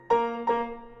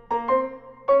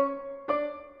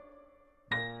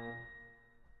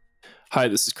Hi,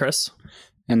 this is Chris,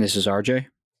 And this is RJ.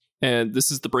 and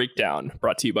this is The Breakdown,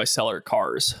 brought to you by Seller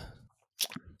Cars.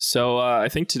 So I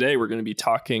think today we're going to be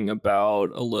talking about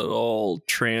a little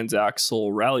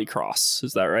Transaxle Rallycross.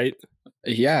 Is that right?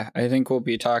 Yeah, I think we'll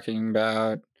be talking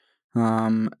about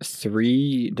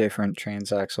three different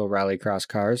transaxle rallycross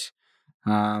cars.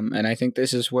 And I think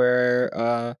this is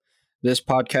where this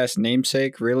podcast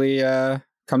namesake really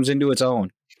comes into its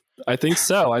own. I think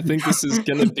so. I think this is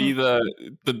going to be the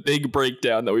big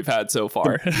breakdown that we've had so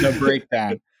far. The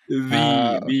breakdown.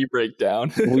 the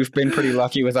breakdown. We've been pretty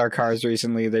lucky with our cars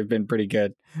recently. They've been pretty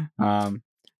good.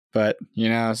 But,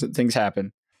 things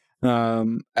happen.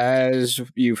 As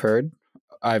you've heard,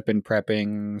 I've been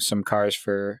prepping some cars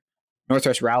for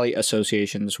Northwest Rally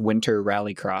Association's Winter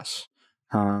Rallycross.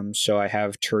 So I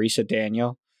have Teresa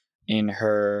Daniel in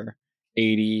her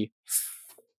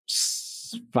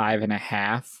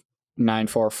 85.5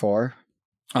 944.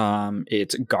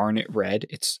 It's garnet red.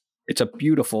 It's a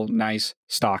beautiful, nice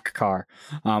stock car.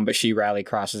 But she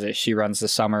rallycrosses it. She runs the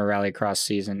summer rallycross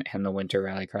season and the winter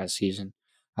rallycross season.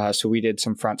 So we did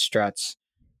some front struts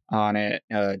on it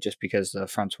just because the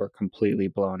fronts were completely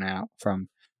blown out from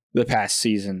the past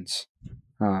seasons.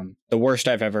 The worst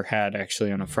I've ever had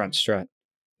actually on a front strut.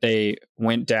 They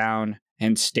went down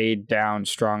and stayed down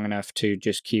strong enough to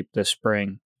just keep the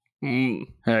spring.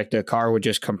 Like the car would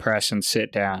just compress and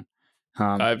sit down.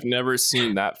 I've never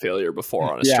seen that failure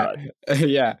before on a strut.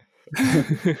 Yeah.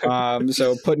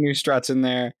 So put new struts in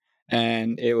there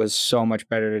and it was so much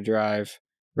better to drive.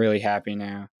 Really happy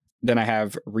now. Then I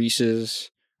have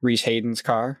Reese Hayden's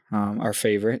car, our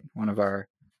favorite, one of our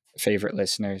favorite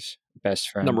listeners, best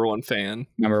friend. Number one fan.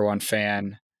 Number one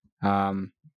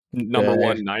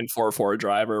 944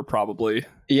 driver, probably.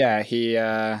 Yeah, he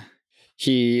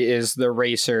is the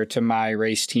racer to my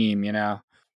race team,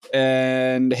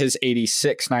 And his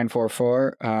 86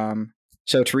 944.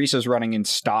 So Teresa's running in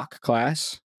stock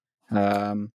class.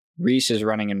 Reese is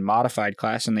running in modified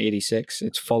class in the 86.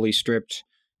 It's fully stripped,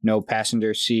 no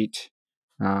passenger seat.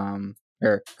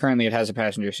 Or currently it has a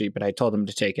passenger seat, but I told him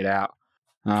to take it out.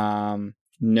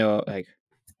 No,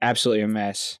 absolutely a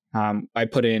mess. I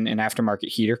put in an aftermarket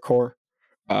heater core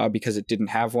because it didn't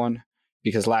have one,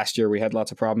 because last year we had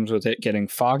lots of problems with it getting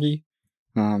foggy.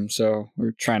 So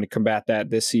we're trying to combat that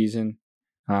this season.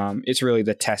 It's really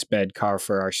the test bed car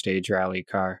for our stage rally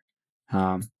car.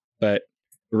 But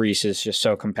Reese is just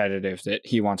so competitive that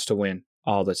he wants to win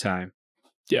all the time.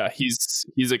 Yeah, he's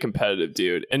a competitive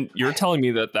dude. And you're telling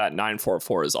me that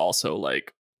 944 is also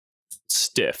like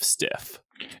stiff.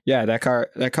 Yeah, that car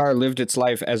lived its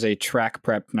life as a track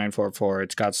prep 944.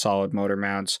 It's got solid motor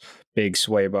mounts, big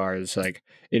sway bars. Like,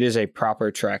 it is a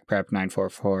proper track prep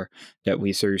 944 that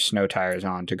we threw snow tires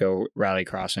on to go rally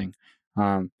crossing.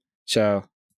 So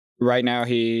right now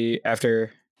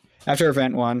after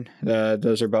event one,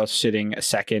 those are both sitting a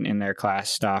second in their class,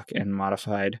 stock and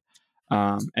modified.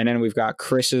 And then we've got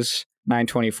Chris's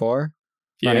 924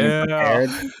 running prepared.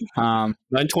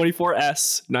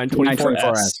 924S.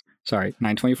 924S. Sorry,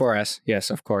 924S.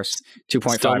 Yes, of course.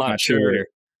 2.5, still not sure.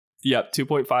 Yep,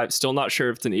 2.5. Still not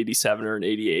sure if it's an 87 or an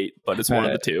 88, but it's one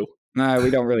of the two. No, we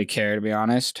don't really care, to be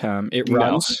honest. It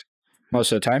runs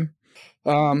most of the time.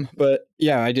 But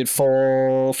yeah, I did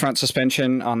full front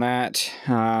suspension on that.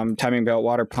 Timing belt,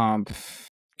 water pump.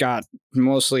 Got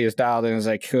mostly as dialed in as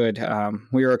I could.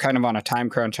 We were kind of on a time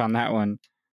crunch on that one.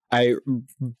 I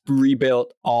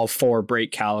rebuilt all 4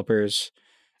 brake calipers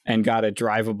and got it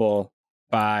drivable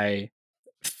by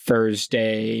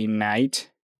Thursday night,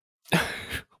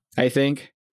 I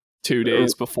think. 2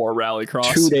 days before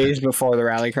Rallycross. 2 days before the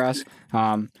Rallycross.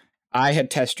 I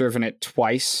had test driven it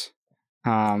twice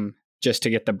just to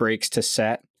get the brakes to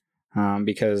set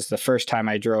because the first time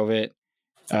I drove it,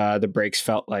 the brakes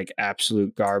felt like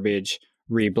absolute garbage.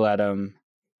 Rebled them,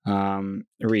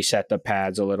 reset the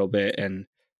pads a little bit, and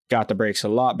got the brakes a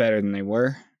lot better than they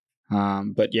were.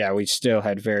 But yeah, we still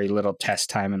had very little test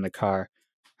time in the car.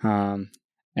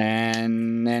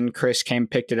 And then Chris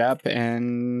picked it up,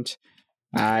 and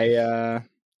I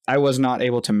was not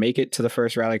able to make it to the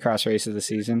first Rallycross race of the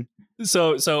season.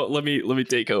 So let me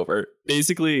take over.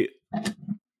 Basically,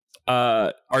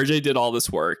 RJ did all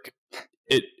this work.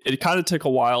 It kind of took a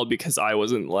while because I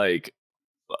wasn't like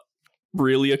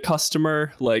really a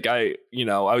customer. Like I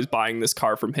was buying this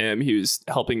car from him. He was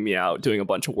helping me out, doing a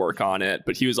bunch of work on it,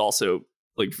 but he was also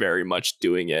like very much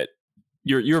doing it.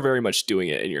 You're very much doing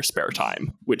it in your spare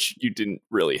time, which you didn't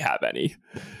really have any.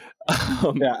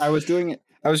 Yeah, I was doing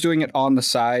it on the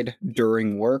side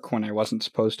during work when I wasn't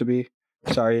supposed to be.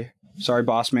 Sorry,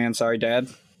 boss man. Sorry, dad.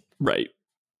 Right.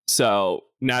 So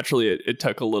naturally, it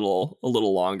took a little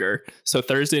longer. So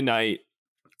Thursday night,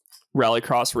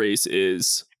 Rallycross race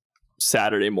is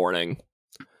Saturday morning.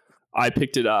 I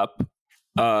picked it up.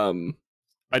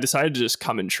 I decided to just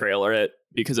come and trailer it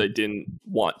because I didn't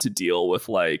want to deal with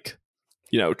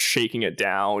shaking it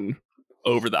down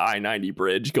over the I-90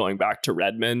 bridge going back to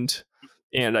Redmond.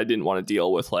 And I didn't want to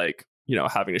deal with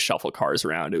having to shuffle cars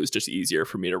around. It was just easier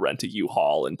for me to rent a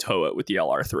U-Haul and tow it with the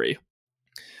LR3.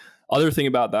 Other thing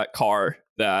about that car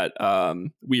that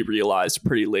we realized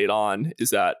pretty late on is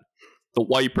that the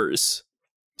wipers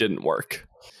didn't work,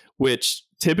 which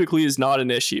typically is not an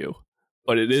issue,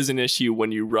 but it is an issue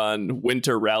when you run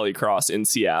winter rallycross in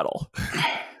Seattle.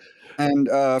 And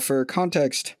for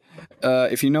context,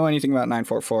 if you know anything about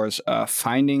 944s,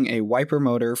 finding a wiper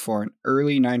motor for an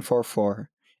early 944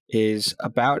 is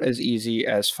about as easy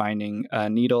as finding a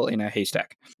needle in a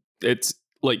haystack. It's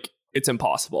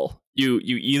impossible. You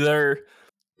either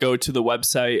go to the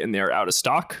website and they're out of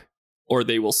stock, or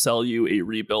they will sell you a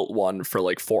rebuilt one for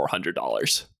like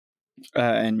 $400.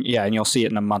 And you'll see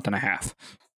it in a month and a half.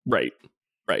 Right.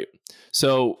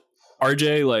 So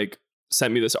RJ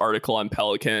sent me this article on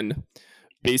Pelican.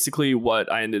 Basically,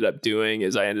 what I ended up doing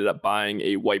is I ended up buying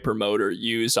a wiper motor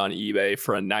used on eBay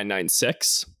for a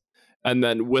 996. And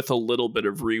then with a little bit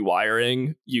of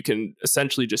rewiring, you can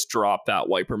essentially just drop that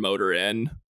wiper motor in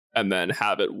and then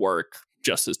have it work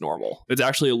just as normal. It's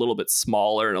actually a little bit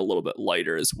smaller and a little bit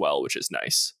lighter as well, which is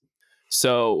nice.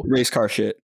 So race car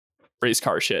shit.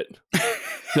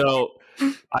 So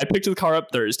I picked the car up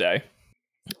Thursday.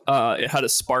 It had a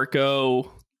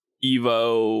Sparco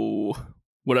Evo,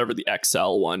 whatever the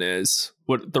XL one is.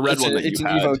 What the red one that you had. It's an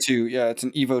Evo 2. Yeah, it's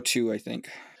an Evo 2, I think.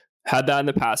 Had that in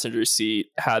the passenger seat.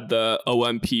 Had the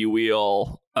OMP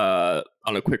wheel on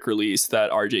a quick release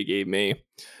that RJ gave me,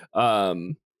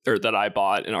 or that I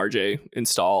bought and RJ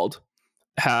installed.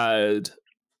 Had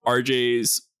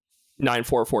RJ's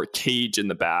 944 cage in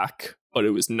the back, but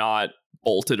it was not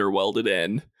bolted or welded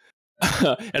in.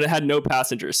 And it had no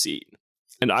passenger seat.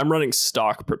 And I'm running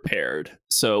stock prepared.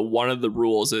 So one of the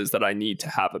rules is that I need to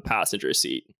have a passenger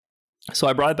seat. So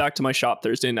I brought it back to my shop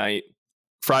Thursday night.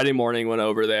 Friday morning, went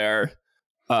over there,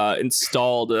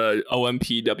 installed a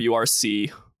OMP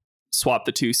WRC, swapped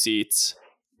the two seats,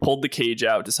 pulled the cage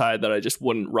out, decided that I just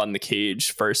wouldn't run the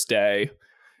cage first day,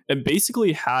 and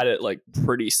basically had it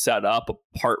pretty set up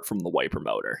apart from the wiper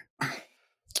motor.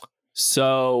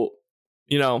 So,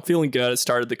 I'm feeling good. I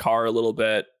started the car a little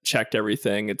bit, checked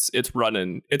everything. It's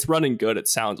running good. It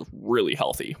sounds really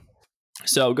healthy.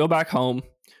 So go back home.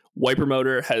 Wiper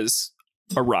motor has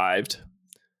arrived.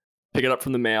 Pick it up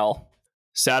from the mail.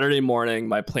 Saturday morning,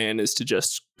 my plan is to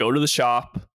just go to the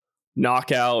shop,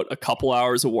 knock out a couple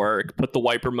hours of work, put the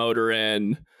wiper motor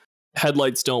in.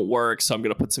 Headlights don't work, so I'm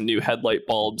going to put some new headlight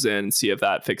bulbs in and see if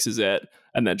that fixes it,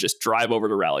 and then just drive over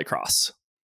to Rallycross.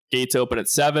 Gates open at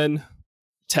 7.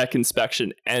 Tech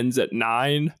inspection ends at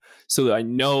 9, so that I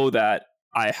know that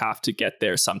I have to get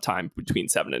there sometime between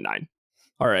 7 and 9.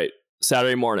 All right,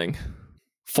 Saturday morning,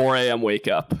 4 a.m. wake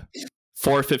up.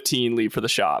 4:15 leave for the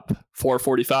shop.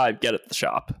 4:45 get at the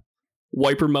shop.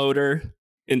 Wiper motor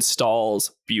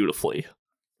installs beautifully.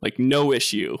 No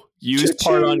issue. Used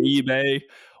part on eBay,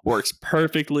 works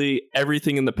perfectly.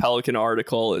 Everything in the Pelican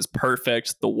article is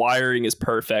perfect. The wiring is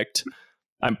perfect.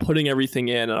 I'm putting everything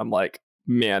in and I'm like,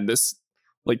 man, this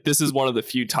is one of the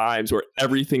few times where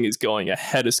everything is going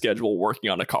ahead of schedule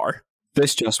working on a car.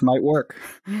 This just might work.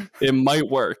 It might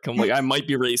work. I'm like, I might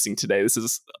be racing today. This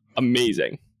is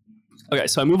amazing. Okay,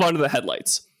 so I move on to the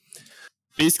headlights.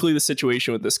 Basically, the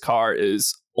situation with this car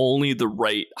is only the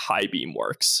right high beam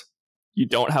works. You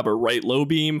don't have a right low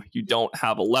beam. You don't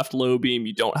have a left low beam.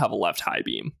 You don't have a left high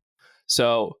beam.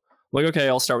 So I'm like, okay,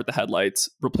 I'll start with the headlights.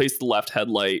 Replace the left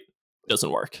headlight.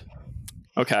 Doesn't work.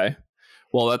 Okay,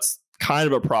 well, that's kind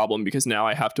of a problem because now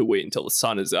I have to wait until the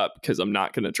sun is up because I'm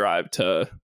not going to drive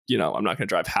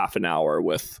half an hour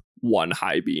with one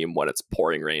high beam when it's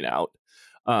pouring rain out.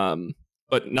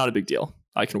 But not a big deal.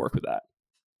 I can work with that.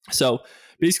 So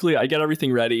basically, I get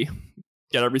everything ready,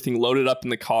 get everything loaded up in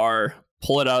the car,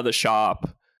 pull it out of the shop,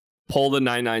 pull the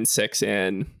 996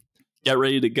 in, get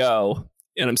ready to go.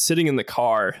 And I'm sitting in the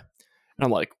car and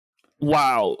I'm like,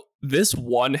 wow, this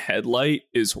one headlight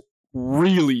is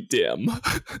really dim.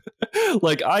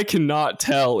 I cannot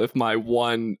tell if my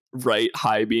one right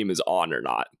high beam is on or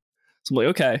not. So I'm like,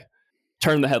 okay,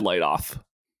 turn the headlight off.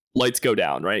 Lights go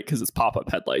down, right? Because it's pop-up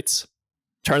headlights.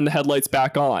 Turn the headlights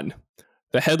back on.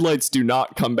 The headlights do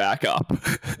not come back up.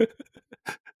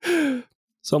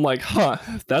 So I'm like,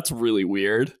 that's really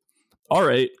weird. All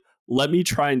right, let me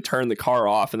try and turn the car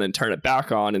off and then turn it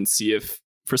back on and see if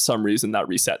for some reason that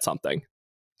resets something.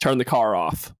 Turn the car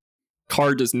off.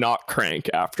 Car does not crank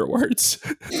afterwards.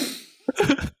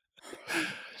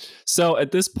 So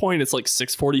at this point, it's like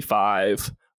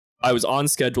 6:45. I was on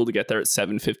schedule to get there at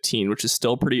 7:15, which is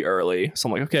still pretty early. So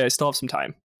I'm like, okay, I still have some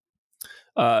time.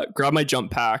 Grab my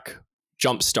jump pack,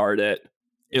 jump start it.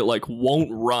 It like won't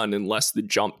run unless the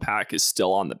jump pack is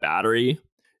still on the battery.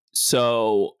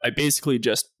 So I basically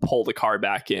just pull the car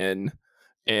back in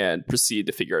and proceed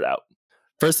to figure it out.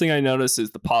 First thing I notice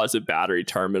is the positive battery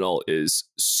terminal is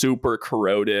super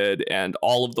corroded and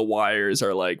all of the wires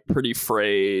are like pretty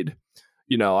frayed.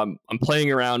 You know, I'm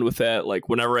playing around with it. Like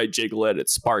whenever I jiggle it, it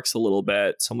sparks a little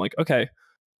bit. So I'm like, okay,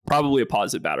 probably a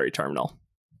positive battery terminal.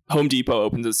 Home Depot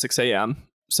opens at 6 a.m.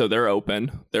 So they're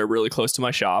open. They're really close to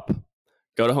my shop.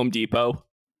 Go to Home Depot.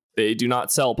 They do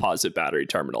not sell positive battery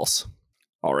terminals.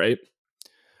 All right.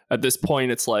 At this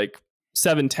point, it's like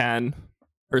 7:10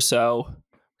 or so.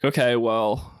 Okay,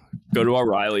 well, go to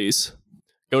O'Reilly's.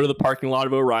 Go to the parking lot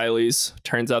of O'Reilly's.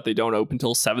 Turns out they don't open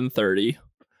until 7:30.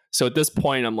 So at this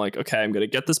point, I'm like, okay, I'm going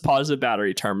to get this positive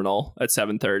battery terminal at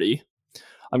 7:30.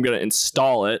 I'm going to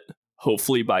install it,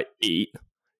 hopefully by 8.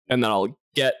 And then I'll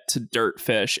get to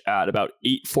Dirtfish at about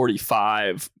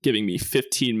 8:45, giving me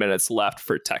 15 minutes left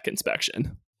for tech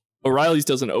inspection. O'Reilly's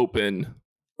doesn't open.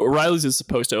 O'Reilly's is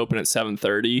supposed to open at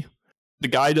 7:30. The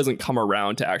guy doesn't come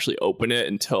around to actually open it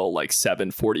until like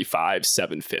 7:45,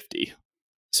 7:50.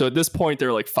 So at this point, there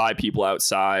are like 5 people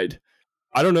outside.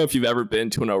 I don't know if you've ever been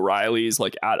to an O'Reilly's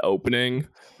like at opening,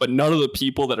 but none of the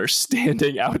people that are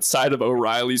standing outside of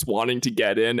O'Reilly's wanting to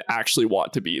get in actually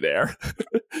want to be there.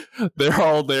 They're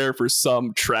all there for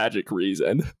some tragic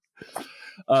reason.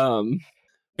 But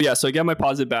yeah, so I get my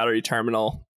positive battery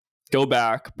terminal, go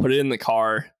back, put it in the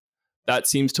car. That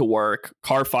seems to work.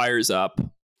 Car fires up.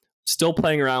 Still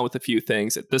playing around with a few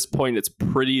things. At this point, it's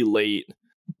pretty late,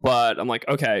 but I'm like,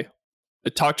 okay. I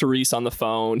talked to Reese on the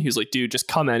phone. He was like, dude, just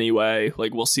come anyway.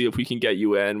 Like, we'll see if we can get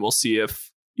you in. We'll see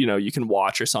if, you know, you can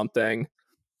watch or something.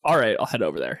 All right, I'll head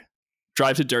over there.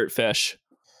 Drive to Dirtfish.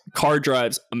 Car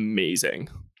drives amazing.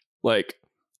 Like,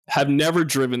 have never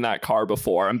driven that car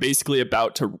before. I'm basically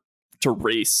about to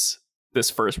race this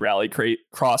first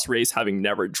Rallycross race, having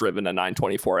never driven a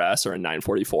 924S or a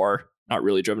 944. Not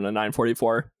really driven a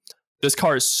 944. This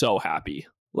car is so happy.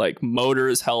 Like, motor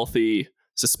is healthy.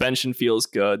 Suspension feels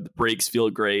good. The brakes feel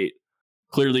great.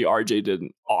 Clearly, RJ did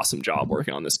an awesome job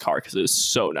working on this car because it is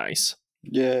so nice.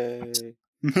 Yay.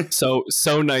 so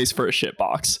nice for a shit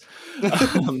box.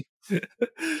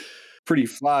 Pretty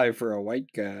fly for a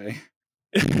white guy.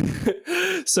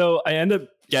 So I end up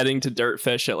getting to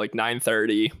Dirtfish at like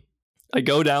 9:30. I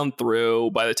go down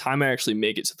through. By the time I actually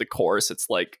make it to the course, it's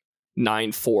like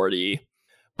 9:40.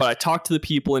 But I talked to the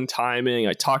people in timing.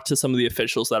 I talked to some of the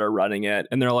officials that are running it,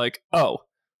 and they're like, oh,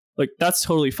 like that's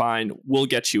totally fine. We'll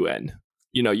get you in.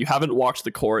 You know, you haven't walked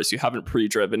the course, you haven't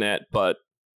pre-driven it, but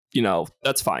you know,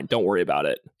 that's fine. Don't worry about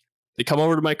it. They come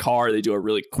over to my car, they do a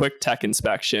really quick tech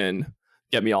inspection,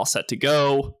 get me all set to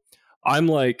go. I'm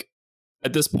like,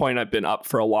 at this point, I've been up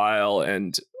for a while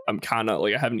and I'm kind of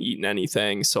like, I haven't eaten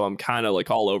anything. So I'm kind of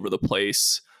like all over the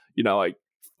place. You know, I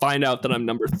find out that I'm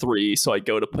number 3. So I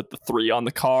go to put the 3 on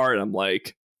the car and I'm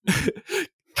like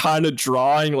kind of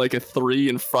drawing like a 3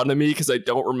 in front of me because I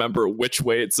don't remember which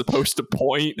way it's supposed to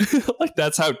point. Like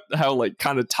that's how like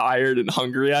kind of tired and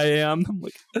hungry I am. I'm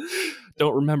like,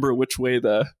 don't remember which way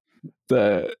the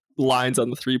lines on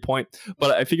the 3 point.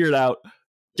 But I figure it out,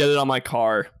 get it on my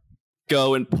car,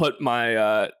 go and put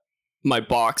my my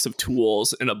box of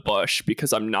tools in a bush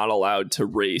because I'm not allowed to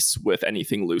race with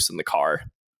anything loose in the car.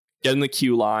 Get in the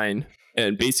queue line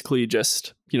and basically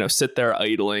just, you know, sit there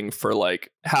idling for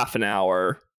like half an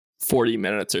hour, 40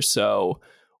 minutes or so,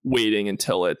 waiting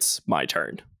until it's my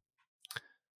turn.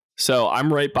 So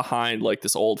I'm right behind like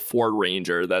this old Ford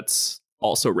Ranger that's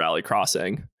also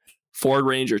rallycrossing. Ford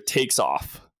Ranger takes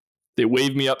off. They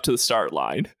wave me up to the start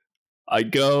line. I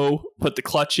go, put the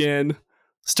clutch in,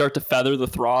 start to feather the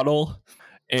throttle,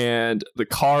 and the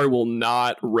car will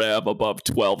not rev above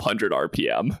 1200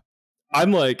 RPM.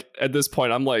 I'm like, at this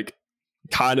point, I'm like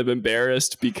kind of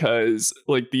embarrassed because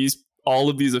like all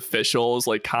of these officials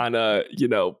like kind of, you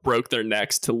know, broke their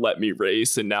necks to let me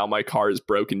race. And now my car is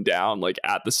broken down like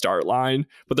at the start line.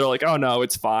 But they're like, oh no,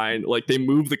 it's fine. Like they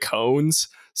move the cones.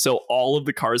 So all of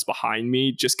the cars behind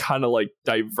me just kind of like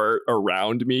divert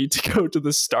around me to go to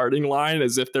the starting line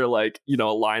as if they're like, you know,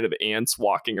 a line of ants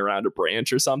walking around a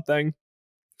branch or something.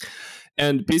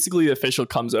 And basically the official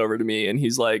comes over to me and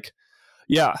he's like,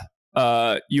 yeah,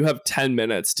 you have 10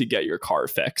 minutes to get your car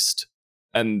fixed.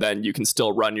 And then you can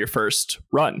still run your first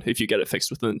run if you get it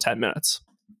fixed within 10 minutes.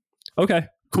 Okay,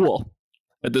 cool.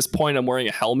 At this point, I'm wearing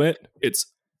a helmet. It's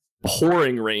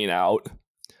pouring rain out.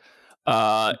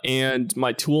 And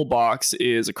my toolbox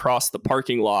is across the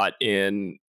parking lot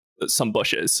in some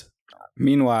bushes.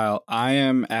 Meanwhile, I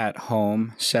am at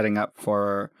home setting up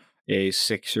for a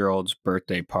 6-year-old's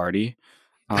birthday party.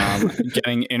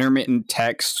 Getting intermittent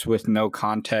texts with no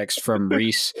context from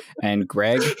Reese and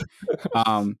Greg,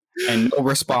 and no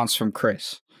response from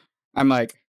Chris. I'm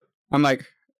like,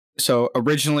 so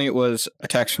originally it was a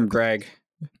text from Greg.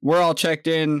 We're all checked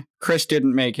in. Chris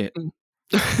didn't make it.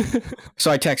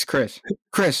 So I text Chris.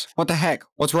 Chris, what the heck?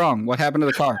 What's wrong? What happened to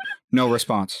the car? No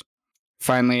response.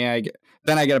 Finally, I get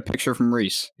a picture from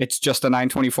Reese. It's just a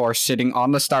 924 sitting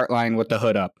on the start line with the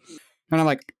hood up. And I'm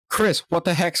like, Chris, what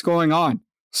the heck's going on?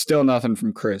 Still nothing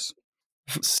from Chris.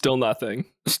 Still nothing.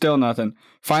 Still nothing.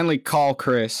 Finally call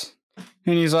Chris.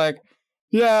 And he's like,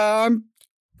 yeah,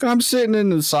 I'm sitting in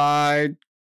the side.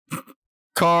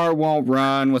 Car won't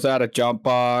run without a jump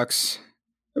box.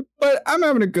 But I'm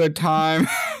having a good time.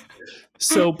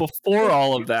 So before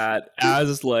all of that,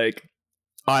 as like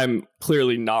I'm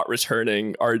clearly not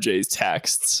returning RJ's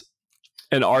texts,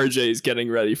 and RJ's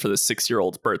getting ready for the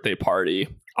 6-year-old's birthday party,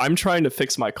 I'm trying to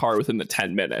fix my car within the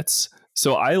 10 minutes.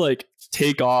 So I like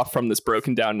take off from this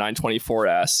broken down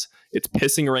 924S. It's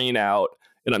pissing rain out,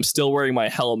 and I'm still wearing my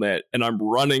helmet, and I'm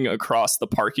running across the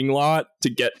parking lot to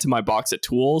get to my box of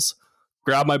tools,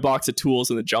 grab my box of tools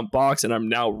in the jump box, and I'm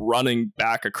now running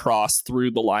back across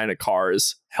through the line of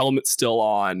cars, helmet still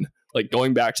on, like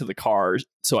going back to the car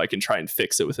so I can try and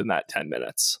fix it within that 10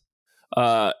 minutes.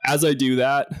 As I do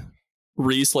that,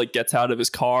 Reese like gets out of his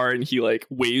car and he like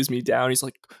waves me down. He's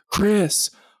like, Chris,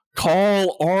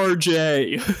 call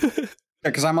RJ.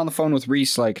 Because I'm on the phone with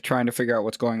Reese, like trying to figure out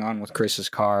what's going on with Chris's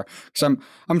car. Because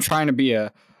I'm trying to be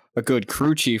a good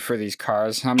crew chief for these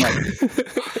cars. I'm like,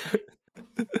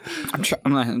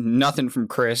 I'm like, nothing from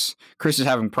Chris. Chris is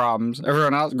having problems.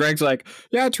 Everyone else, Greg's like,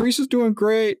 yeah, Teresa's doing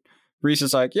great. Reese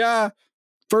is like, yeah,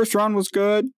 first run was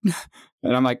good.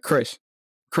 And I'm like, Chris,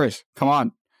 come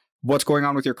on. What's going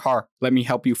on with your car? Let me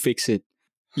help you fix it.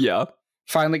 Yeah.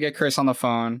 Finally get Chris on the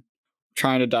phone,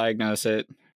 trying to diagnose it.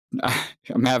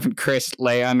 I'm having Chris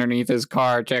lay underneath his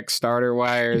car, check starter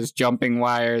wires, jumping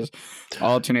wires,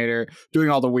 alternator, doing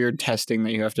all the weird testing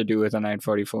that you have to do with a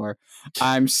 944.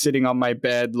 I'm sitting on my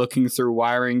bed looking through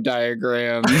wiring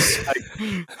diagrams.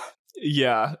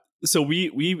 Yeah. So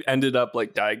we ended up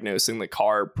like diagnosing the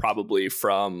car probably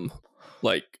from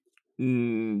like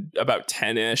about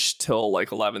 10ish till like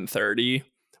 11:30.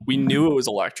 We knew it was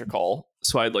electrical,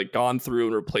 so I'd like gone through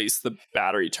and replaced the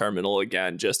battery terminal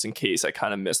again just in case I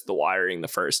kind of missed the wiring the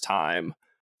first time.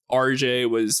 RJ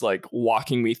was like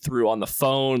walking me through on the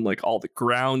phone like all the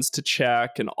grounds to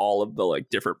check and all of the like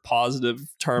different positive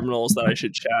terminals that I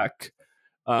should check.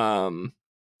 We're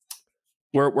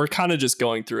kind of just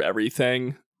going through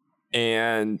everything,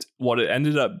 and what it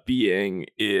ended up being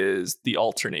is the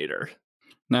alternator.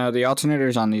 Now, the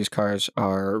alternators on these cars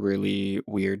are really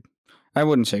weird. I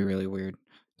wouldn't say really weird.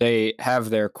 They have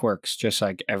their quirks, just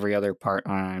like every other part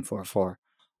on a 944.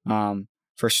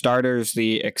 For starters,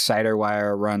 the exciter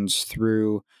wire runs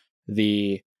through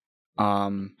the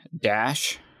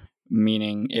dash,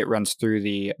 meaning it runs through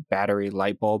the battery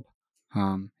light bulb.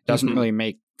 Doesn't really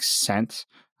make sense,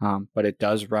 but it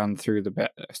does run through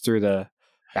the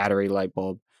battery light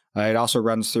bulb. It also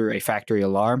runs through a factory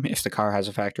alarm if the car has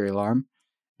a factory alarm,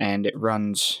 and it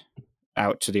runs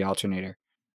out to the alternator.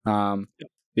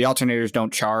 The alternators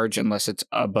don't charge unless it's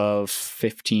above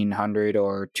 1500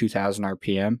 or 2000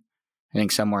 RPM. I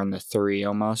think somewhere in the 3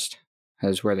 almost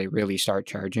is where they really start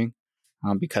charging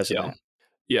because of that.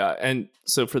 Yeah, and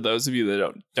so for those of you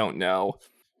that don't know,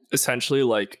 essentially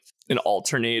like an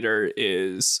alternator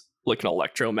is like an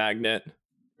electromagnet,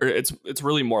 or it's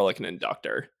really more like an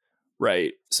inductor,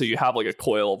 right? So you have like a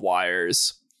coil of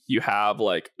wires, you have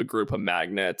like a group of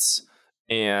magnets,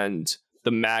 and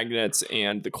the magnets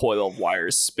and the coil of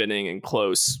wires spinning in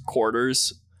close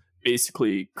quarters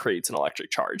basically creates an electric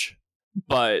charge.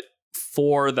 But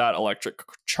for that electric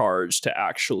charge to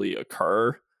actually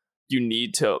occur, you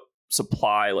need to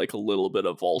supply like a little bit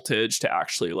of voltage to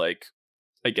actually like,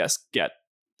 I guess, get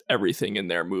everything in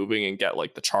there moving and get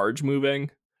like the charge moving.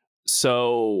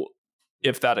 So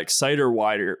if that exciter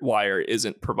wire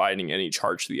isn't providing any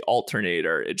charge to the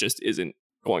alternator, it just isn't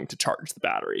going to charge the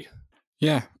battery.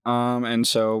 Yeah. And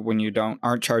so when you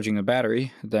aren't charging the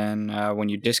battery, then when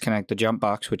you disconnect the jump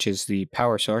box, which is the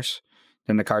power source,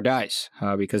 then the car dies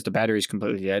because the battery is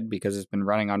completely dead because it's been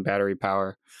running on battery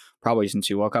power probably since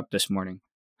you woke up this morning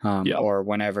or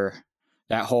whenever.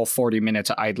 That whole 40 minutes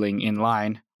idling in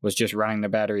line was just running the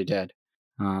battery dead.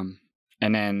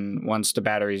 And then once the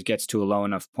battery gets to a low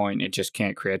enough point, it just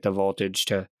can't create the voltage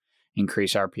to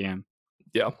increase RPM.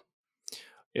 Yeah.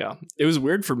 Yeah, it was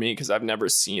weird for me because I've never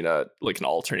seen an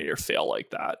alternator fail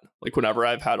like that. Like whenever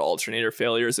I've had alternator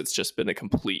failures, it's just been a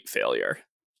complete failure.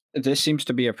 This seems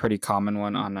to be a pretty common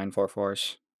one on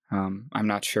 944s. I'm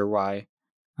not sure why,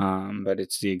 but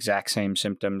it's the exact same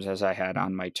symptoms as I had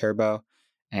on my turbo,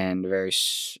 and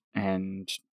and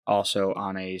also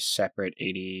on a separate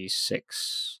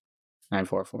 86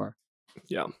 944.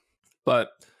 Yeah, but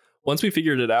once we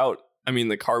figured it out, I mean,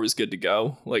 the car was good to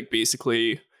go. Like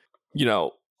basically,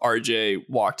 RJ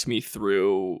walked me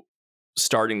through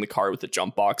starting the car with the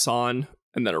jump box on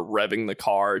and then revving the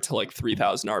car to like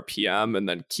 3,000 RPM and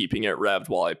then keeping it revved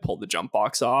while I pulled the jump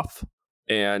box off.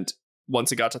 And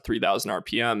once it got to 3,000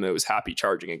 RPM, it was happy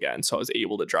charging again. So I was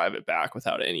able to drive it back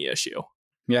without any issue.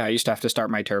 Yeah, I used to have to start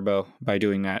my turbo by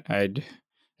doing that.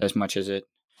 As much as this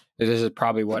is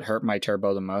probably what hurt my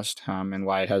turbo the most, and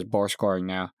why it has bore scoring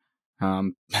now.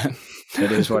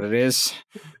 It is what it is.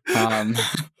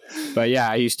 But yeah,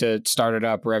 I used to start it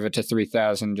up, rev it to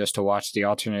 3,000 just to watch the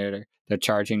alternator, the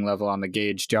charging level on the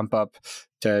gauge jump up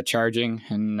to charging,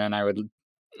 and then I would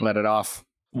let it off.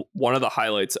 One of the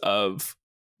highlights of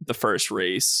the first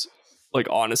race, like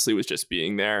honestly, was just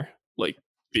being there, like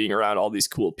being around all these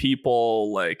cool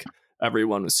people. Like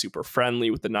everyone was super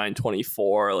friendly with the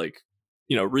 924. Like,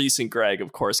 Reese and Greg,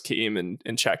 of course, came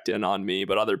and checked in on me,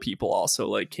 but other people also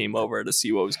like came over to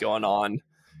see what was going on.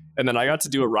 And then I got to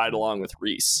do a ride along with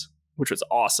Reese, which was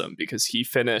awesome because he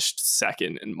finished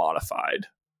second in modified,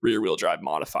 rear wheel drive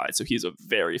modified. So he's a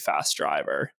very fast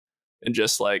driver. And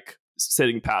just like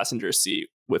sitting passenger seat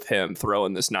with him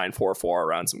throwing this 944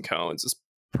 around some cones is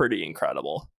pretty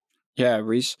incredible. Yeah,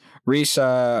 Reese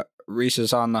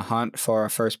is on the hunt for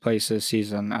first place this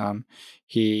season.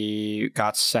 He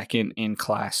got second in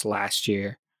class last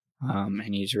year,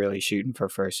 and he's really shooting for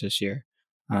first this year.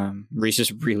 Reese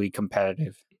is really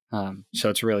competitive, so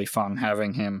it's really fun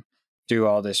having him do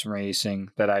all this racing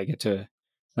that I get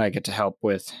to help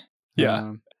with.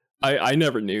 Yeah, I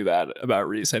never knew that about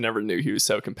Reese. I never knew he was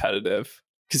so competitive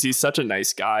because he's such a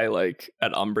nice guy, like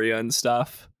at Umbria and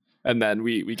stuff. And then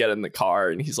we get in the car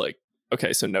and he's like,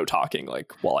 okay, so no talking,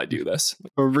 like while I do this.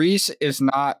 But Reese is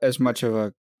not as much of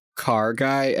a car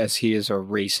guy as he is a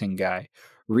racing guy.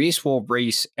 Reese will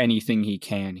race anything he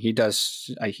can. He does.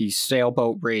 He's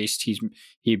sailboat raced.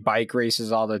 He bike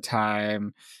races all the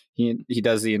time. He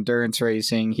does the endurance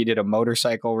racing. He did a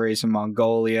motorcycle race in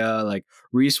Mongolia. Like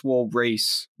Reese will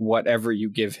race whatever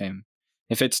you give him.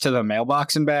 If it's to the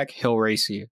mailbox and back, he'll race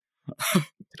you.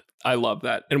 I love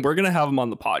that, and we're gonna have him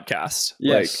on the podcast.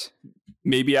 Yes, like,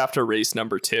 maybe after race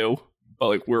number 2, but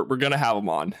like we're gonna have him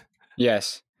on.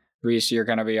 Yes, Reese, you're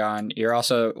gonna be on. You're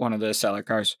also one of the Seller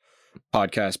Cars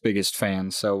podcast biggest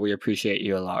fans, so we appreciate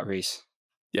you a lot, Reese.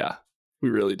 Yeah,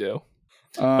 we really do.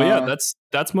 But yeah,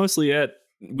 that's mostly it.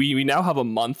 We now have a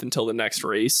month until the next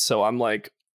race, so I'm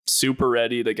like super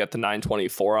ready to get the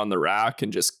 924 on the rack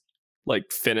and just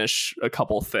like finish a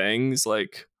couple things,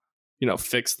 like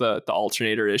fix the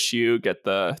alternator issue, get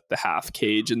the half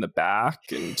cage in the back,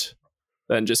 and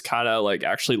then just kind of like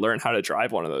actually learn how to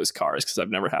drive one of those cars because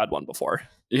I've never had one before.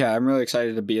 Yeah, I'm really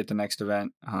excited to be at the next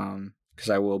event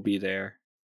because I will be there.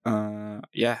 I'm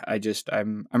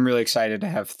really excited to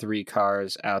have 3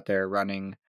 cars out there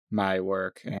running my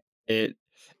work. It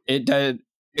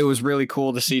was really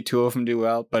cool to see 2 of them do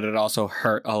well, but it also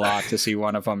hurt a lot to see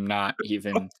one of them not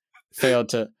even fail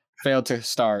to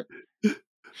start.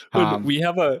 We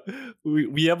have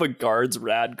a guard's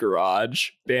rad garage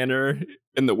banner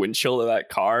in the windshield of that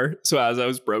car. So as I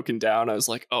was broken down, I was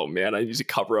like, oh man, I need to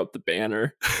cover up the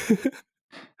banner.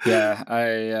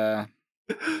 Yeah,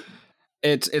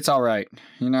 it's all right.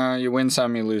 You win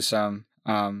some, you lose some.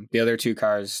 The other 2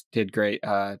 cars did great.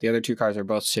 The other 2 cars are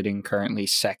both sitting currently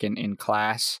second in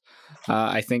class.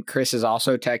 I think Chris is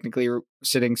also technically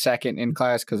sitting second in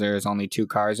class because there's only 2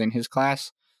 cars in his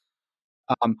class.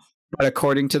 But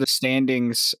according to the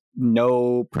standings,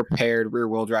 no prepared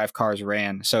rear-wheel drive cars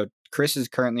ran. So Chris is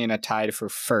currently in a tie for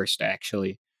first,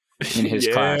 actually, in his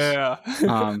class.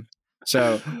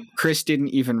 So Chris didn't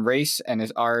even race and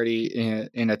is already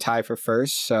in a tie for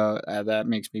first. So that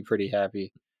makes me pretty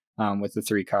happy with the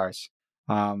 3 cars.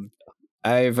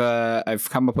 I've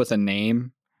come up with a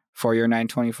name for your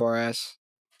 924S.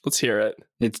 Let's hear it.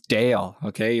 It's Dale.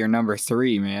 Okay, you're number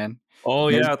 3, man. Oh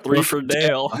yeah, 3 for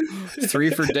Dale. 3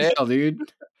 for Dale, dude.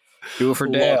 2 for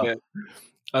Dale.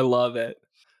 I love it,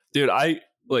 dude. I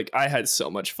had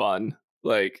so much fun.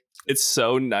 Like, it's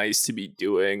so nice to be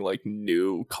doing like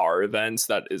new car events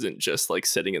that isn't just like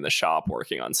sitting in the shop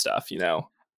working on stuff.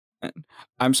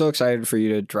 I'm so excited for you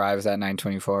to drive that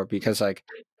 924 because like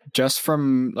just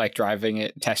from like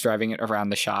test driving it around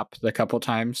the shop the couple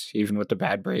times, even with the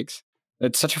bad brakes,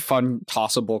 It's such a fun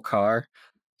tossable car,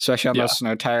 especially on Yeah. those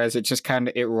snow tires. It just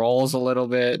it rolls a little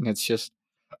bit, and it's just.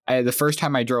 The first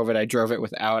time I drove it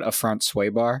without a front sway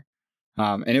bar,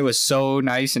 and it was so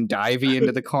nice and divey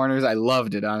into the corners. I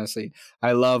loved it, honestly.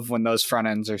 I love when those front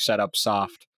ends are set up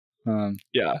soft.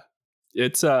 Yeah.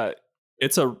 It's a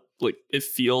like it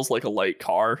feels like a light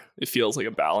car. It feels like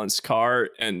a balanced car,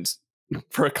 and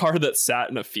for a car that sat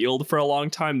in a field for a long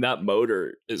time, that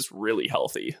motor is really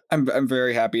healthy. I'm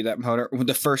very happy that motor. When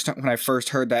I first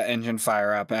heard that engine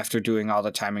fire up after doing all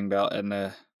the timing belt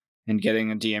and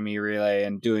getting a DME relay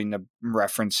and doing the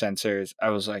reference sensors,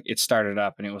 I was like, it started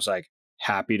up and it was like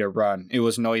happy to run. It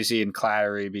was noisy and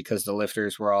clattery because the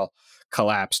lifters were all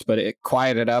collapsed, but it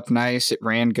quieted up nice. It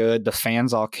ran good. The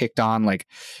fans all kicked on. Like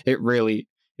it really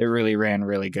ran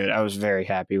really good. I was very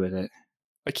happy with it.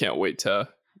 I can't wait to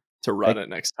run it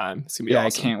next time. It's gonna be Yeah,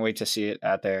 awesome. I can't wait to see it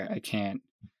out there. I can't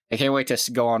wait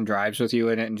to go on drives with you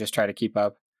in it and just try to keep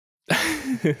up.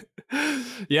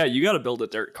 Yeah, you got to build a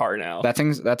dirt car now. That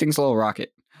thing's a little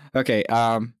rocket. Okay.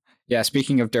 Yeah.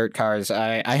 Speaking of dirt cars,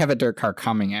 I have a dirt car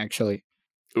coming actually.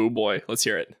 Oh boy, let's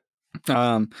hear it.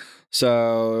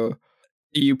 So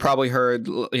you probably heard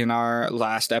in our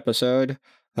last episode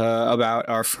about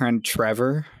our friend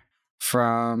Trevor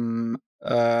from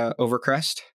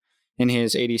Overcrest in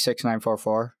his 86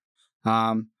 944.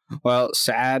 Well,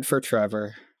 sad for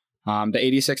Trevor. The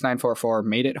 86 944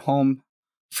 made it home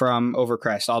from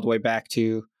Overcrest all the way back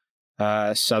to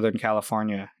Southern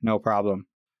California, no problem.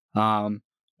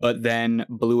 But then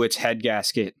blew its head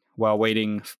gasket while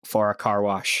waiting for a car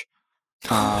wash.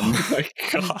 Oh my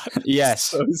god! Yes,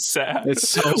 so sad. It's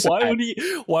so sad.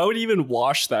 Why would he even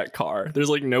wash that car? There's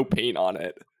like no paint on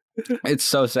it. It's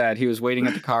so sad. He was waiting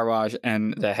at the car wash,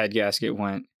 and the head gasket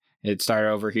went. It started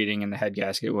overheating, and the head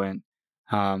gasket went.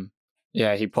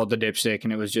 Yeah, he pulled the dipstick,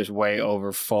 and it was just way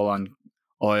over full on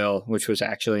oil, which was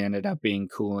actually ended up being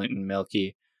coolant and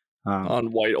milky.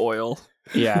 On white oil.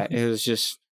 Yeah, it was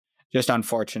just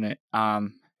unfortunate.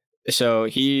 So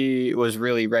he was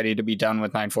really ready to be done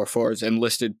with 944s and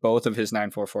listed both of his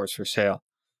 944s for sale.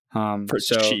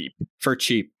 For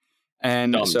cheap.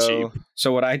 And Dumb cheap.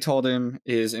 So what I told him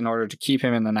is, in order to keep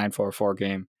him in the 944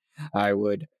 game, I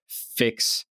would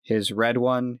fix his red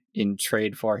one in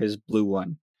trade for his blue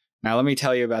one. Now let me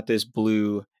tell you about this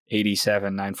blue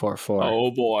 87 944.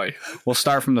 Oh boy. We'll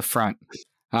start from the front.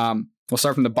 We'll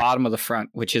start from the bottom of the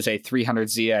front, which is a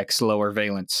 300ZX lower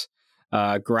valence,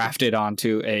 grafted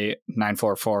onto a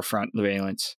 944 front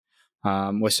valence,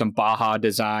 with some Baja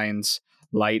designs,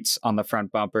 lights on the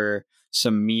front bumper,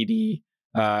 some meaty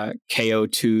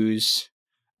KO2s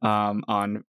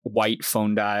on white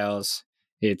phone dials.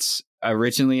 It's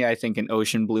originally, I think, an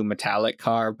ocean blue metallic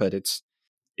car, but it's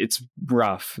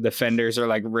rough. The fenders are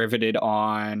like riveted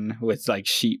on with like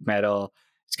sheet metal.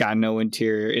 It's got no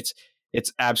interior.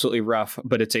 It's absolutely rough,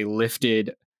 but it's a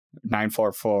lifted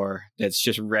 944 that's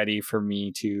just ready for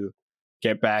me to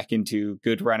get back into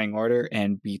good running order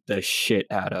and beat the shit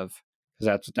out of. Because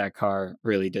that's what that car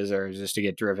really deserves, is to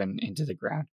get driven into the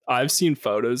ground. I've seen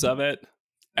photos of it,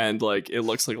 and like it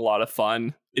looks like a lot of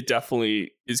fun. It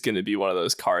definitely is going to be one of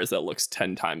those cars that looks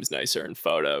 10 times nicer in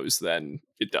photos than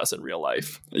it does in real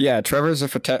life. Yeah, Trevor's a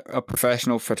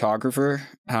professional photographer,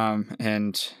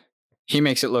 and he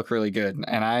makes it look really good.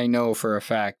 And I know for a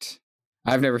fact,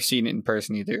 I've never seen it in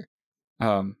person either,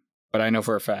 but I know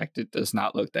for a fact it does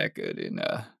not look that good in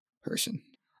person.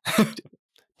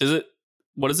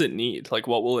 What does it need? Like,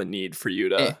 what will it need for you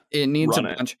to it needs run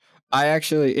a bunch.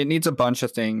 It needs a bunch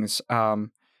of things.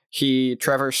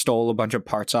 Trevor stole a bunch of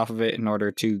parts off of it in order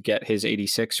to get his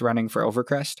 86 running for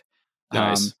Overcrest.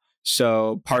 Nice.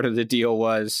 So part of the deal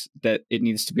was that it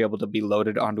needs to be able to be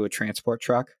loaded onto a transport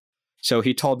truck. So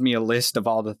he told me a list of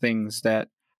all the things that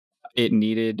it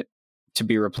needed to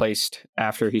be replaced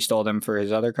after he stole them for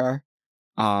his other car.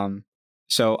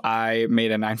 So I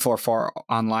made a 944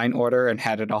 online order and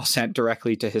had it all sent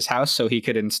directly to his house so he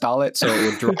could install it so it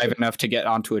would drive enough to get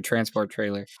onto a transport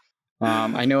trailer.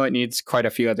 I know it needs quite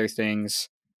a few other things,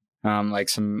 like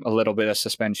a little bit of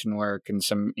suspension work and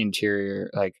some interior,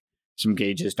 like some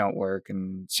gauges don't work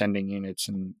and sending units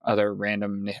and other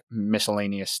random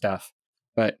miscellaneous stuff.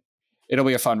 But it'll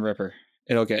be a fun ripper.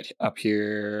 It'll get up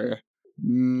here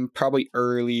probably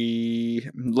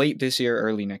late this year,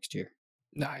 early next year.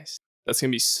 Nice. That's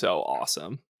going to be so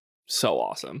awesome. So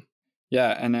awesome.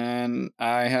 Yeah, and then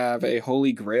I have a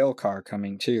Holy Grail car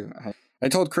coming too. I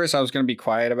told Chris I was going to be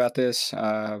quiet about this,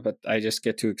 but I just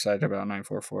get too excited about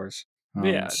 944s.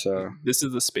 Yeah, so this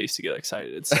is the space to get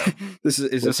excited. So is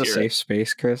this a safe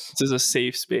space, Chris? This is a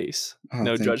safe space.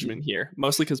 No judgment here.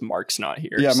 Mostly because Mark's not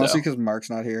here. Yeah, mostly because Mark's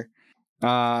not here.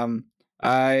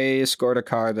 I scored a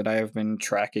car that I have been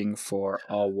tracking for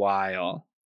a while.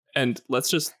 And let's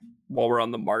just, while we're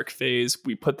on the Mark phase,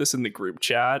 we put this in the group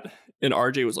chat, and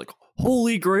RJ was like,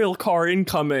 "Holy Grail car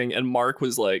incoming," and Mark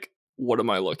was like, "What am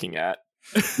I looking at?"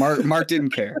 Mark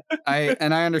didn't care. I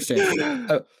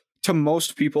understand. To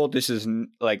most people, this is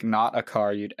like not a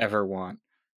car you'd ever want.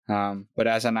 But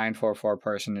as a 944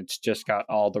 person, it's just got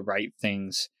all the right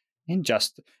things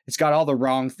it's got all the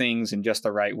wrong things in just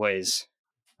the right ways.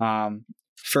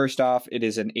 First off, it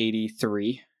is an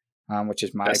 83, which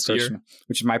is Best year.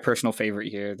 my personal favorite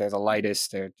here. They're the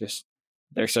lightest.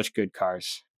 They're such good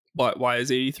cars. Why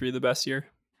is 83 the best year?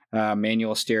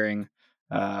 Manual steering,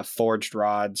 forged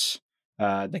rods,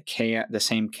 the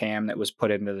same cam that was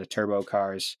put into the turbo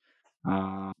cars,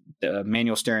 the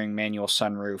manual steering, manual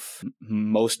sunroof.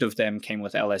 Most of them came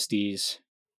with LSDs.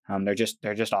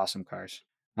 They're just awesome cars.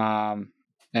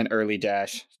 And early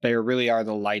dash. They really are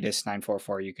the lightest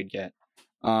 944 you could get.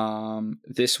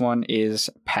 This one is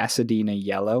Pasadena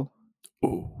yellow.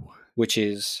 Ooh. Which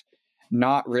is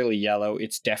not really yellow.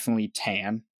 It's definitely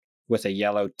tan with a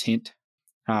yellow tint.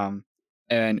 But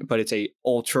it's a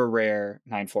ultra rare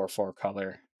 944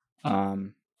 color.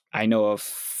 I know of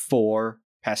 4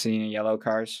 Pasadena yellow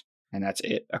cars, and that's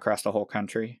it across the whole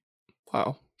country.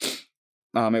 Wow. It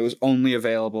was only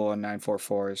available in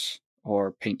 944s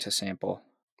or paint to sample.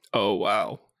 Oh,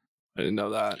 wow. I didn't know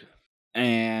that.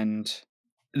 And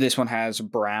this one has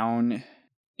brown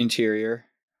interior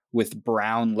with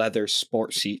brown leather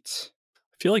sport seats.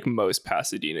 I feel like most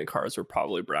Pasadena cars were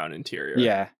probably brown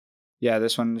interior. Yeah,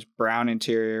 this one's brown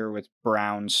interior with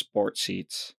brown sport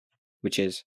seats, which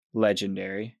is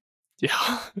legendary.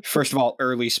 Yeah. First of all,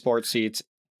 early sport seats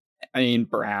in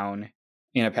brown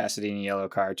in a Pasadena yellow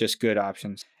car, just good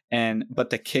options. But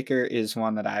the kicker is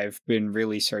one that I've been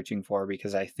really searching for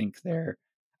because I think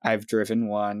I've driven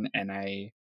one and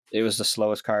it was the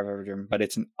slowest car I've ever driven, but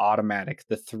it's an automatic,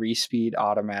 the 3-speed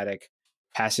automatic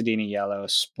Pasadena yellow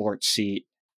sport seat,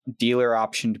 dealer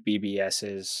optioned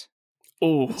BBSs.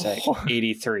 Oh, It's like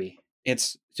 83.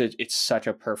 It's such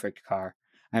a perfect car.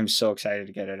 I'm so excited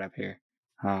to get it up here.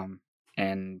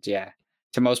 And yeah,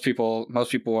 to most people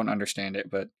won't understand it,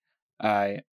 but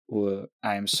I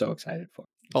am so excited for it.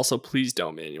 Also, please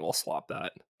don't manual swap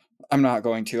that. I'm not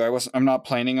going to. I'm not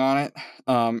planning on it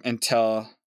until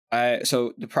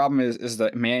so the problem is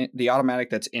the automatic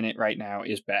that's in it right now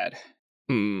is bad.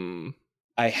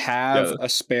 I have a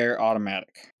spare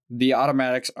automatic. The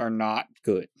automatics are not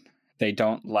good. They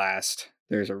don't last.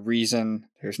 There's a reason.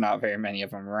 There's not very many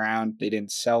of them around. They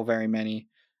didn't sell very many,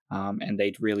 and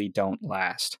they really don't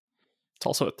last. It's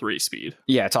also a 3-speed.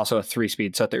 Yeah, it's also a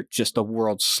 3-speed, so they're just the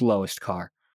world's slowest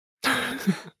car.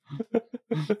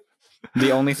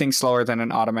 The only thing slower than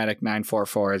an automatic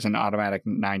 944 is an automatic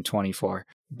 924.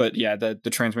 But yeah, the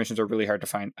transmissions are really hard to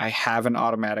find. I have an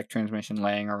automatic transmission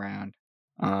laying around,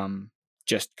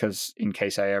 just because in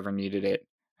case I ever needed it,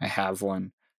 I have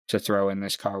one to throw in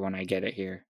this car when I get it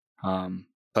here.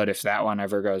 But if that one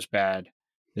ever goes bad,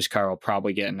 this car will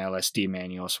probably get an LSD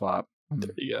manual swap.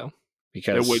 There you go.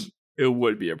 Because it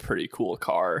would be a pretty cool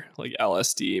car, like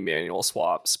LSD manual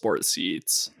swap, sport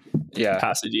seats. Yeah,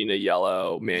 Pasadena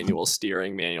yellow, manual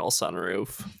steering, manual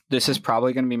sunroof. This is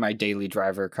probably going to be my daily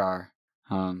driver car.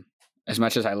 As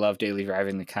much as I love daily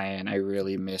driving the Cayenne, I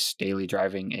really miss daily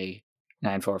driving a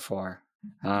 944.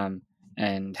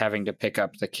 And having to pick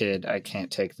up the kid, I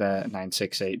can't take the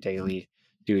 968 daily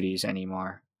duties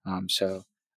anymore. So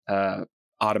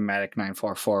automatic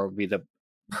 944 would be the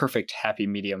perfect happy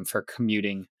medium for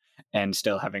commuting and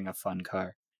still having a fun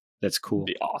car. That's cool.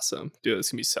 It'd be awesome. Dude,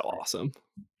 it's gonna be so awesome.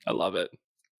 I love it.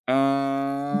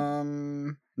 Now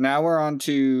we're on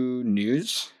to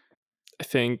news. I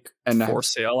think for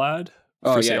sale ad.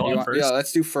 Oh yeah,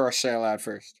 let's do for sale ad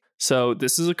first. So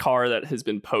this is a car that has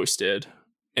been posted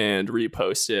and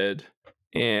reposted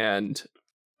and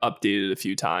updated a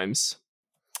few times.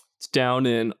 It's down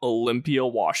in Olympia,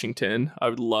 Washington. I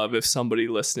would love if somebody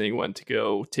listening went to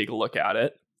go take a look at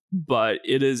it. But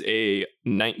it is a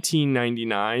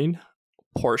 1999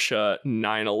 Porsche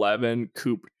 911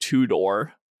 Coupe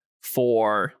 2-door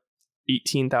for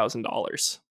 $18,000.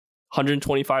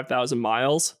 125,000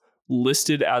 miles,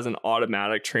 listed as an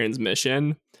automatic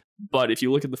transmission. But if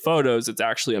you look at the photos, it's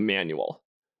actually a manual.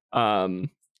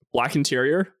 Black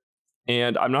interior.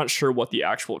 And I'm not sure what the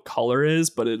actual color is,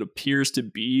 but it appears to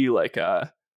be like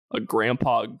a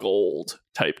grandpa gold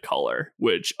type color,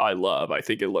 which I love. I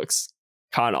think it looks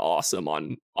kind of awesome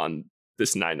on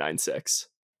this 996.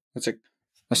 That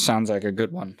sounds like a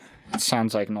good one. It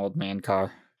sounds like an old man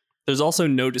car. There's also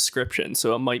no description,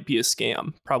 so it might be a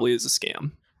scam. Probably is a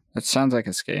scam. It sounds like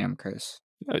a scam, Chris.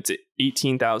 It's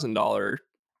 $18,000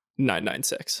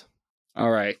 996.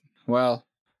 All right. Well,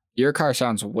 your car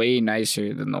sounds way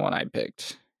nicer than the one I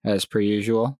picked, as per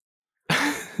usual.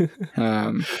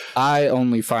 I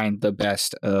only find the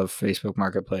best of Facebook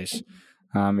Marketplace.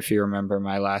 If you remember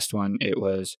my last one,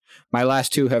 my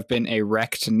last two have been a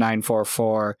wrecked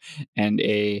 944 and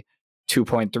a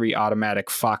 2.3 automatic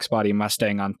Fox body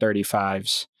Mustang on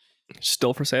 35s.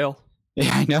 Still for sale.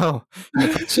 Yeah, I know. The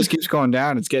price just keeps going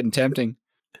down. It's getting tempting.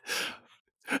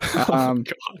 Oh my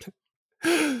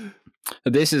God.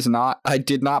 I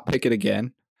did not pick it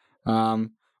again.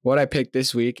 What I picked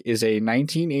this week is a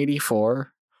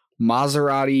 1984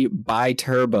 Maserati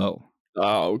bi-turbo.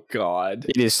 Oh God.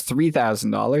 It is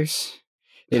 $3,000.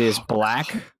 It is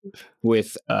black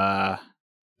with a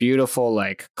beautiful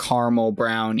like caramel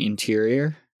brown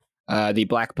interior. The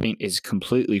black paint is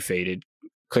completely faded.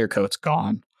 Clear coat's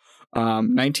gone.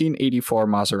 1984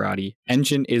 Maserati.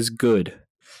 Engine is good.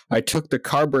 I took the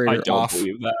carburetor off. I don't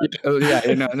believe that. Oh yeah,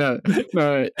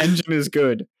 no. Engine is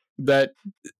good. That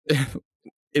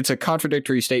it's a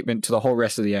contradictory statement to the whole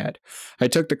rest of the ad. I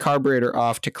took the carburetor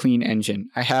off to clean engine.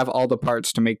 I have all the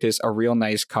parts to make this a real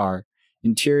nice car.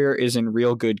 Interior is in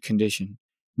real good condition.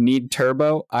 Need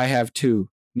turbo? I have two.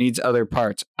 Needs other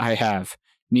parts? I have.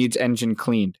 Needs engine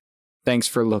cleaned. Thanks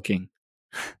for looking.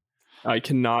 I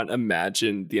cannot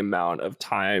imagine the amount of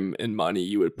time and money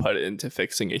you would put into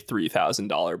fixing a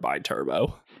 $3,000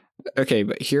 bi-turbo. Okay,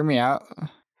 but hear me out.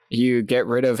 You get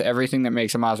rid of everything that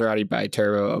makes a Maserati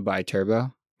bi-turbo a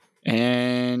bi-turbo,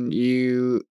 and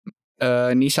you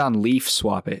Nissan Leaf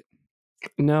swap it.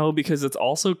 No, because it's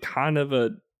also kind of a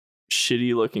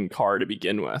shitty looking car to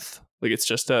begin with. Like it's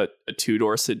just a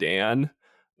two-door sedan,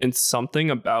 and something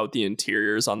about the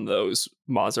interiors on those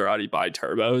Maserati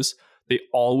bi-turbos, they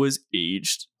always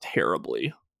aged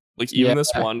terribly. Like even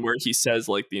this one where he says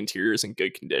like the interior is in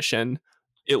good condition,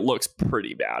 it looks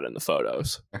pretty bad in the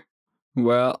photos.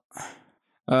 Well,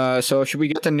 so should we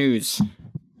get the news?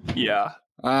 Yeah.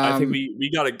 I think we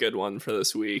got a good one for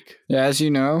this week. Yeah, as you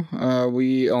know,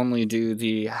 we only do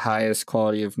the highest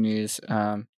quality of news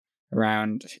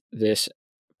around this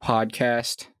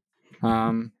podcast.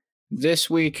 This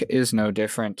week is no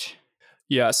different.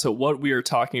 Yeah, so what we are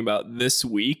talking about this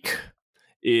week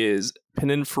is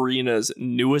Pininfarina's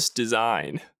newest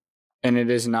design. And it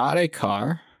is not a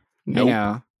car. Nope.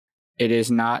 No. It is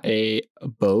not a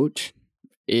boat.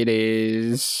 It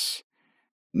is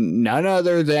none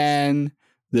other than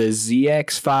the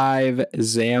ZX5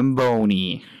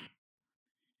 Zamboni.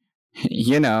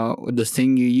 You know, the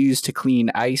thing you use to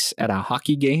clean ice at a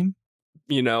hockey game?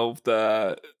 You know,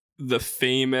 the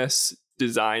famous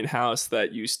design house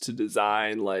that used to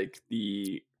design like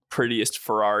the prettiest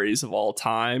Ferraris of all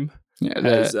time. Yeah,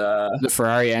 the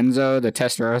Ferrari Enzo, the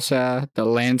Testarossa, the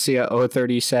Lancia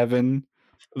 037,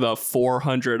 the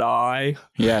 400i.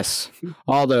 Yes,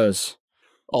 all those.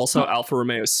 Also, Alfa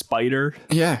Romeo Spider.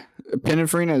 Yeah,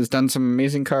 Pininfarina has done some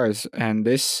amazing cars, and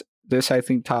this I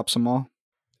think tops them all.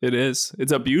 It is.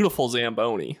 It's a beautiful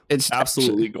Zamboni. It's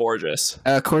absolutely gorgeous.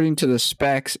 According to the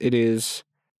specs, it is.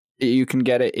 You can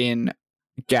get it in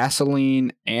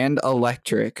gasoline and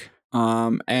electric.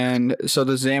 And so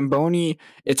the Zamboni,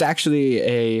 it's actually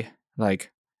a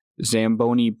like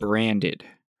Zamboni branded.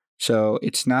 So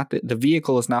it's not the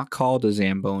vehicle is not called a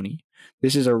Zamboni.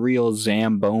 This is a real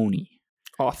Zamboni.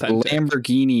 Authentic. The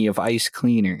Lamborghini of ice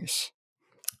cleaners.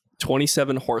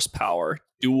 27 horsepower,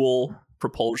 dual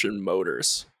propulsion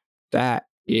motors. That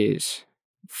is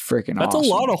freaking awesome. That's a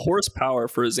lot of horsepower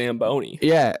for a Zamboni.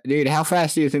 Yeah, dude, how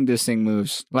fast do you think this thing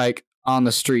moves? Like on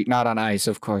the street, not on ice,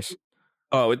 of course.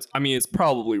 Oh, it's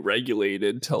probably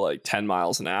regulated to like 10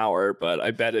 miles an hour, but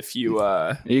I bet if you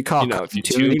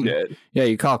tuned it. Yeah,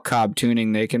 you call Cobb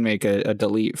Tuning, they can make a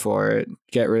delete for it.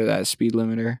 Get rid of that speed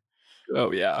limiter.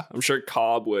 Oh yeah, I'm sure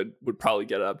Cobb would probably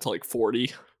get up to like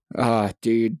 40.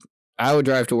 Dude, I would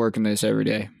drive to work in this every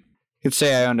day. You could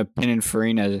say I owned a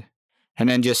Pininfarina, and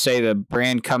then just say the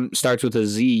brand starts with a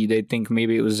Z. They'd think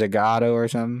maybe it was Zagato or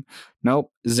something.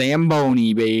 Nope,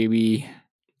 Zamboni, baby.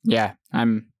 Yeah,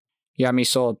 you got me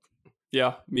sold.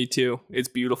 Yeah, me too. It's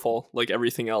beautiful, like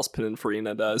everything else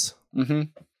Pininfarina does. Mm-hmm.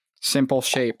 Simple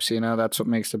shapes, that's what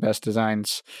makes the best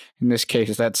designs. In this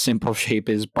case, that simple shape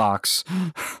is box.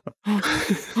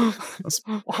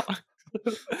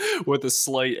 With a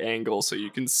slight angle so you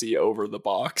can see over the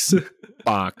box.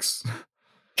 Box.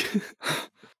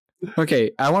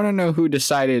 Okay, I want to know who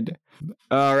decided,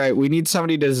 all right, we need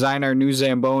somebody to design our new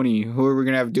Zamboni. Who are we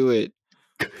going to have do it?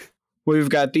 We've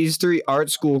got these 3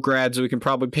 art school grads we can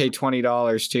probably pay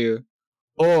 $20 to.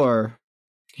 Or,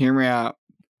 hear me out,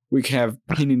 we can have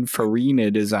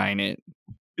Pininfarina design it.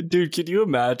 Dude, could you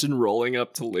imagine rolling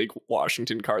up to Lake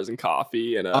Washington Cars and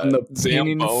Coffee and On a the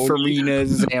Zamboni? Pininfarina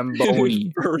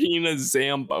Zamboni. Farina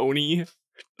Zamboni.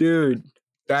 Dude,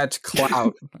 that's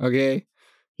clout, okay?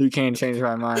 You can't change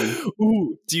my mind.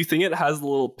 Ooh, do you think it has the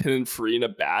little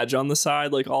Pininfarina badge on the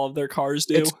side like all of their cars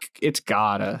do? It's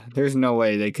gotta. There's no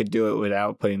way they could do it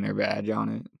without putting their badge on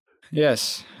it.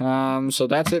 Yes. So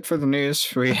that's it for the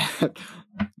news.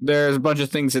 There's a bunch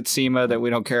of things at SEMA that we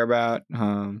don't care about.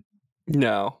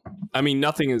 No. I mean,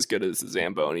 nothing as good as the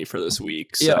Zamboni for this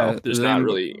week, so there's not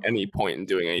really any point in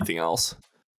doing anything else.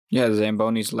 Yeah, the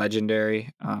Zamboni's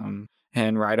legendary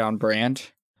and right on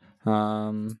brand.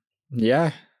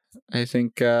 Yeah, I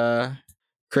think,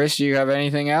 Chris, do you have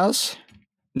anything else?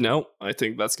 No, I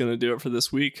think that's going to do it for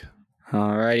this week.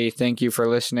 Alrighty, thank you for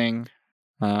listening.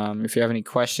 If you have any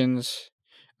questions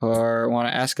or want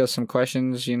to ask us some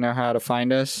questions, you know how to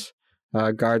find us.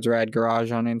 Guards Rad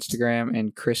Garage on Instagram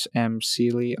and Chris M.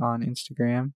 Seeley on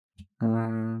Instagram.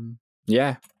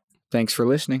 Yeah, thanks for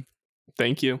listening.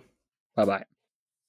 Thank you. Bye-bye.